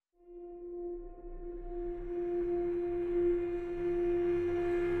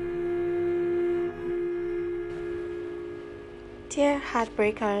Dear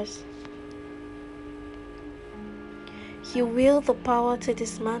heartbreakers, you wield the power to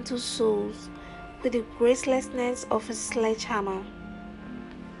dismantle souls with the gracelessness of a sledgehammer.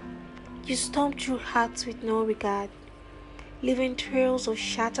 You storm through hearts with no regard, leaving trails of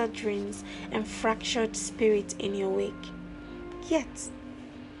shattered dreams and fractured spirits in your wake. Yet,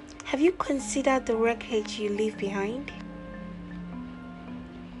 have you considered the wreckage you leave behind?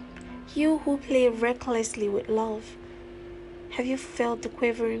 You who play recklessly with love, have you felt the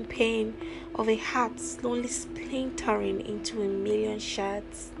quivering pain of a heart slowly splintering into a million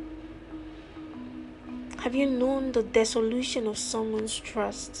shards? Have you known the dissolution of someone's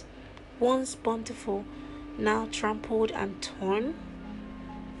trust, once bountiful, now trampled and torn?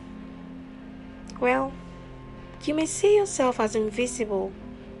 Well, you may see yourself as invisible,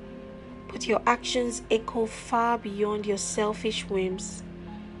 but your actions echo far beyond your selfish whims.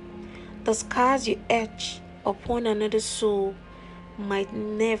 The scars you etch upon another soul might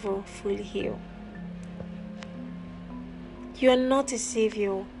never fully heal. You are not a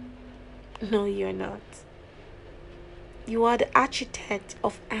savior. No, you are not. You are the architect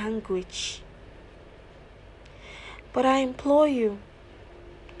of anguish. But I implore you,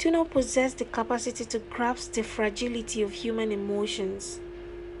 do not possess the capacity to grasp the fragility of human emotions.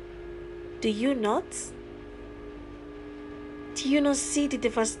 Do you not? Do you not see the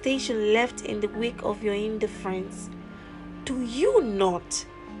devastation left in the wake of your indifference? Do you not?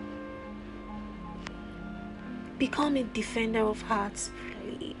 Become a defender of hearts,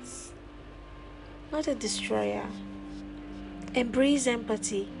 please. Not a destroyer. Embrace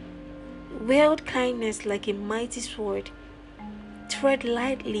empathy. Wield kindness like a mighty sword. Tread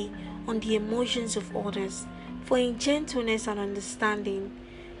lightly on the emotions of others, for in gentleness and understanding,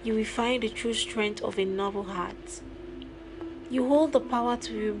 you will find the true strength of a noble heart. You hold the power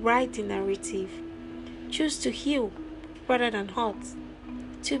to rewrite the narrative. Choose to heal rather than hurt,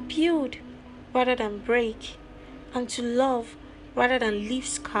 to build rather than break, and to love rather than leave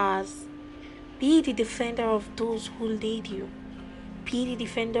scars. Be the defender of those who lead you. Be the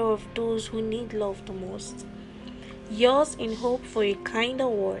defender of those who need love the most. Yours in hope for a kinder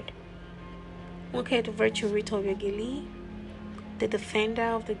world. Okay, the virtue rate of your Gili, the defender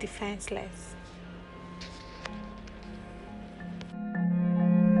of the defenseless.